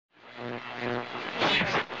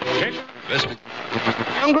Hey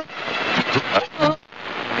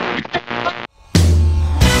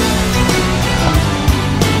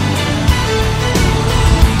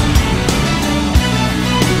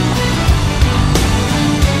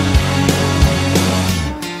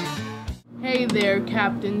there,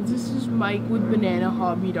 captains. This is Mike with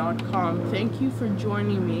BananaHobby.com. Thank you for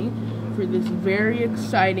joining me for this very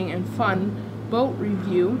exciting and fun boat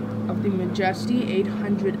review of the Majesty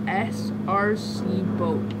 800s RC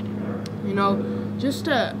boat. You know, just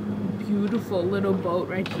a beautiful little boat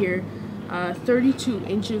right here. 32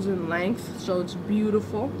 inches in length, so it's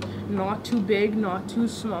beautiful. Not too big, not too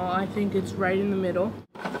small. I think it's right in the middle.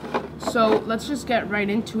 So let's just get right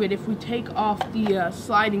into it. If we take off the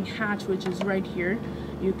sliding hatch, which is right here,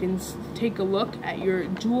 you can take a look at your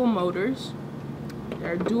dual motors.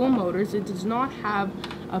 There are dual motors. It does not have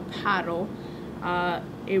a paddle.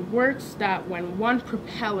 It works that when one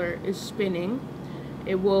propeller is spinning,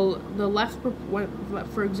 it will,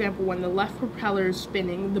 for example, when the left propeller is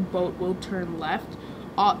spinning, the boat will turn left,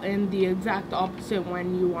 and the exact opposite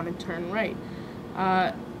when you want to turn right.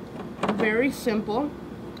 Very simple.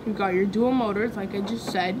 You've got your dual motors, like I just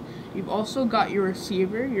said. You've also got your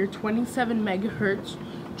receiver, your 27 megahertz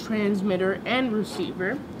transmitter and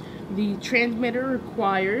receiver. The transmitter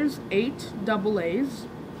requires 8 AA's,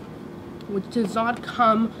 which does not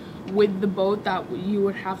come with the boat, that you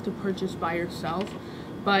would have to purchase by yourself,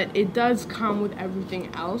 but it does come with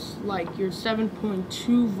everything else, like your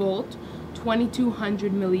 7.2 volt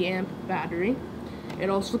 2200 milliamp battery.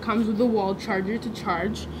 It also comes with a wall charger to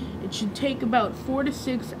charge. It should take about 4 to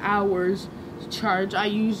 6 hours to charge. I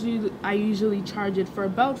usually charge it for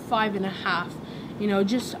about 5.5. You know,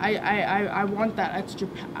 just I want that extra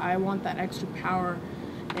power,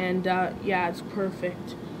 and yeah, it's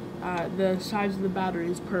perfect. The size of the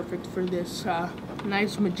battery is perfect for this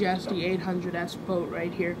nice Majesty 800s boat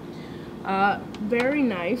right here. Very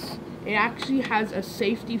nice. It actually has a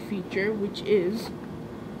safety feature, which is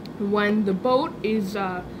when the boat is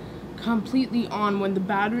completely on, when the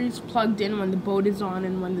battery is plugged in, when the boat is on,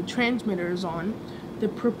 and when the transmitter is on, the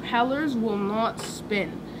propellers will not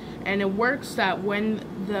spin. And it works that when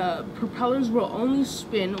the propellers will only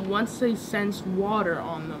spin once they sense water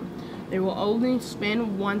on them. They will only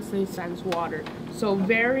spin once they sense water. So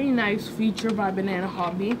very nice feature by Banana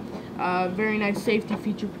Hobby. Very nice safety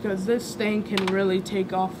feature, because this thing can really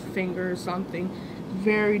take off a finger or something.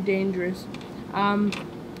 Very dangerous.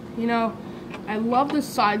 You know, I love the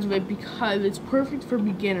sides of it because it's perfect for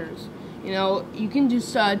beginners. You know, you can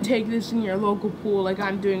just take this in your local pool like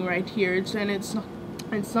I'm doing right here. It's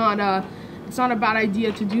not a bad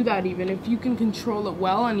idea to do that, even if you can control it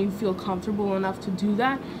well and you feel comfortable enough to do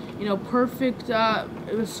that. You know, perfect.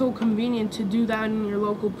 It was so convenient to do that in your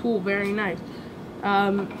local pool. Very nice.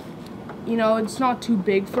 You know, it's not too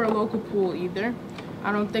big for a local pool either.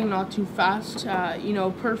 I don't think, not too fast. You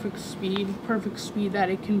know, perfect speed that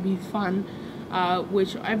it can be fun,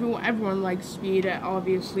 which everyone likes speed,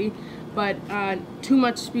 obviously, but too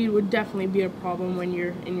much speed would definitely be a problem when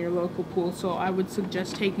you're in your local pool. So I would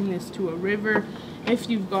suggest taking this to a river if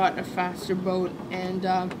you've got a faster boat, and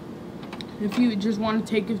if you just want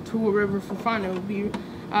to take it to a river for fun, it would be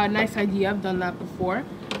a nice idea. I've done that before.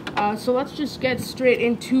 So let's just get straight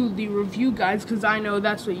into the review, guys, because I know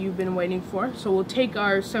that's what you've been waiting for. So we'll take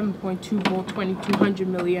our 7.2 volt 2200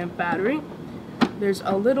 milliamp battery. There's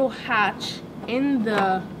a little hatch in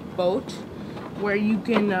the boat where you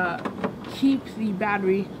can keep the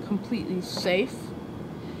battery completely safe.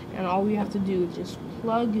 And all we have to do is just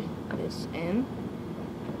plug this in.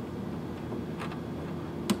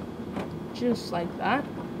 Just like that.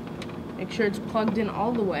 Make sure it's plugged in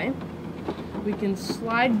all the way. We can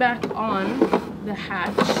slide back on the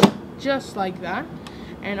hatch just like that,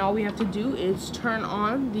 and all we have to do is turn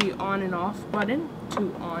on the on and off button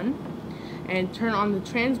to on, and turn on the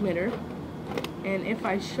transmitter. And if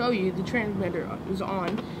I show you, the transmitter is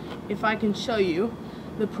on. If I can show you,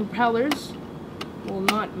 the propellers will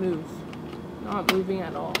not move, not moving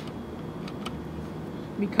at all,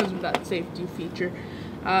 because of that safety feature.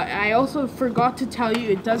 I also forgot to tell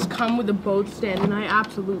you, it does come with a boat stand, and I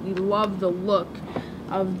absolutely love the look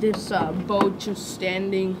of this boat just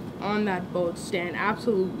standing on that boat stand.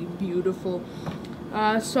 Absolutely beautiful.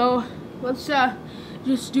 So let's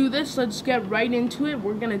just do this. Let's get right into it.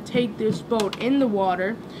 We're gonna take this boat in the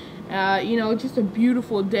water. You know, just a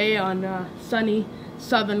beautiful day on sunny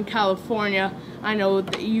Southern California. I know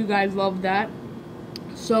that you guys love that.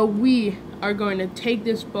 So we are going to take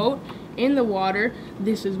this boat in the water.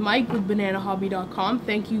 This is Mike with BananaHobby.com.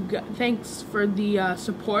 Thanks for the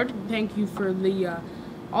support. Thank you for the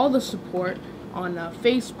all the support. on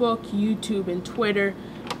Facebook, YouTube, and Twitter.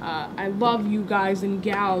 I love you guys and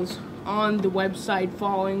gals on the website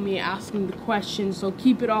following me, asking the questions, so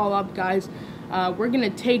keep it all up, guys. We're gonna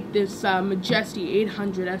take this Majesty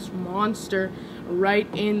 800s monster right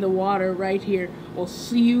in the water right here. We'll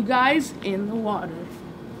see you guys in the water.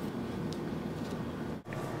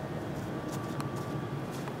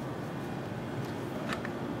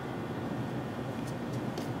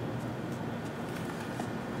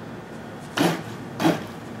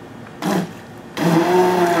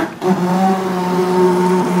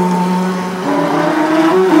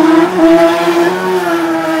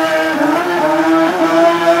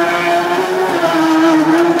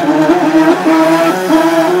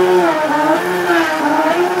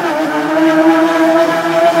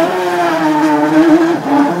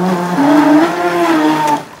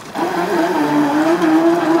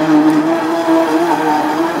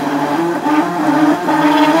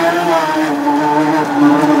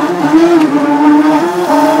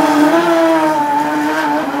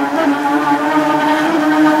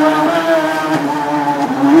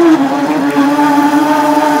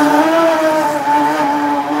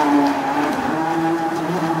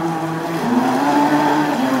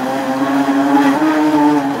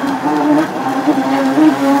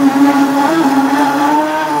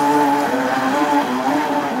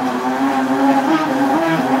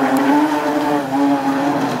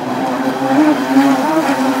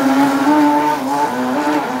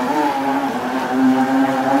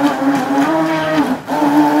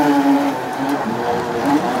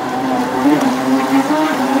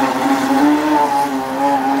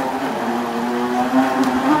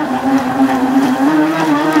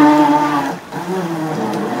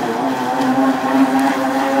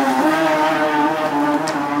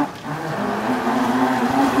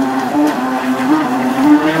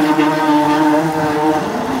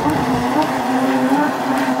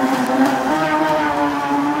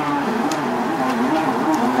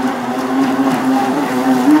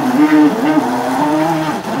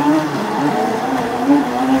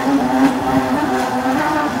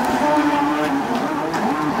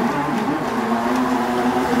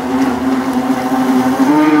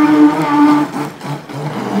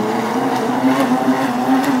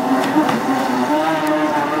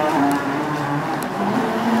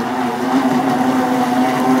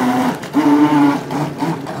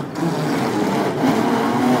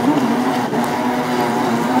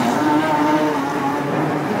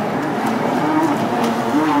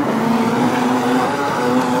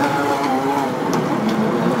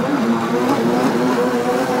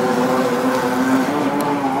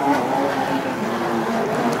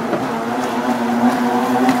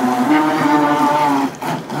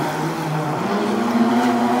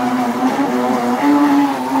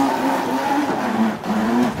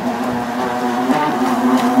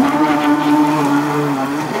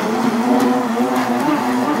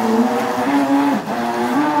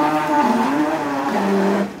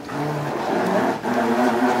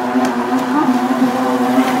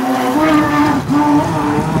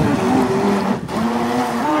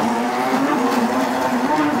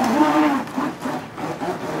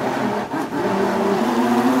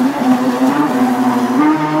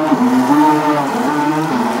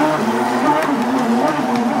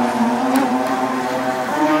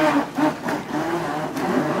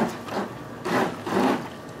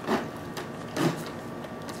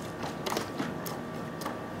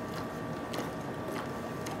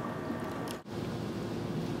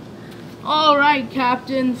 Alright,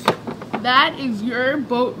 captains, that is your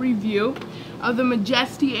boat review of the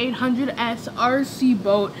Majesty 800s RC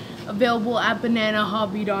boat available at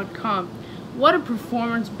bananahobby.com. What a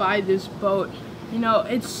performance by this boat. You know,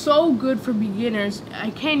 it's so good for beginners.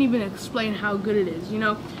 I can't even explain how good it is. You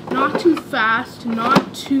know, not too fast,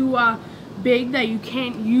 not too big that you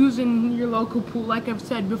can't use in your local pool, like I've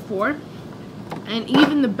said before. And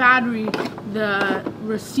even the battery, the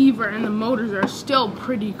receiver, and the motors are still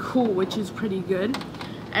pretty cool, which is pretty good.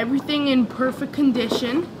 Everything in perfect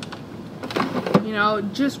condition. You know,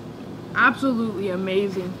 just absolutely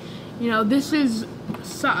amazing. You know, this is,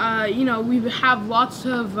 you know, we have lots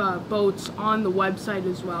of boats on the website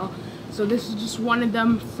as well. So this is just one of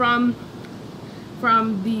them from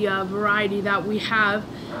the variety that we have.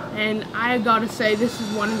 And I gotta say, this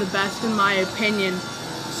is one of the best in my opinion.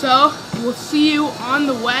 So, we'll see you on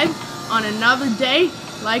the web on another day.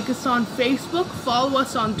 Like us on Facebook, follow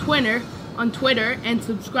us on Twitter, and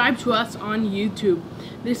subscribe to us on YouTube.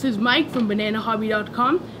 This is Mike from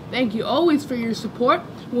bananahobby.com. Thank you always for your support.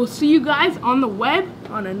 We'll see you guys on the web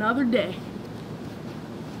on another day.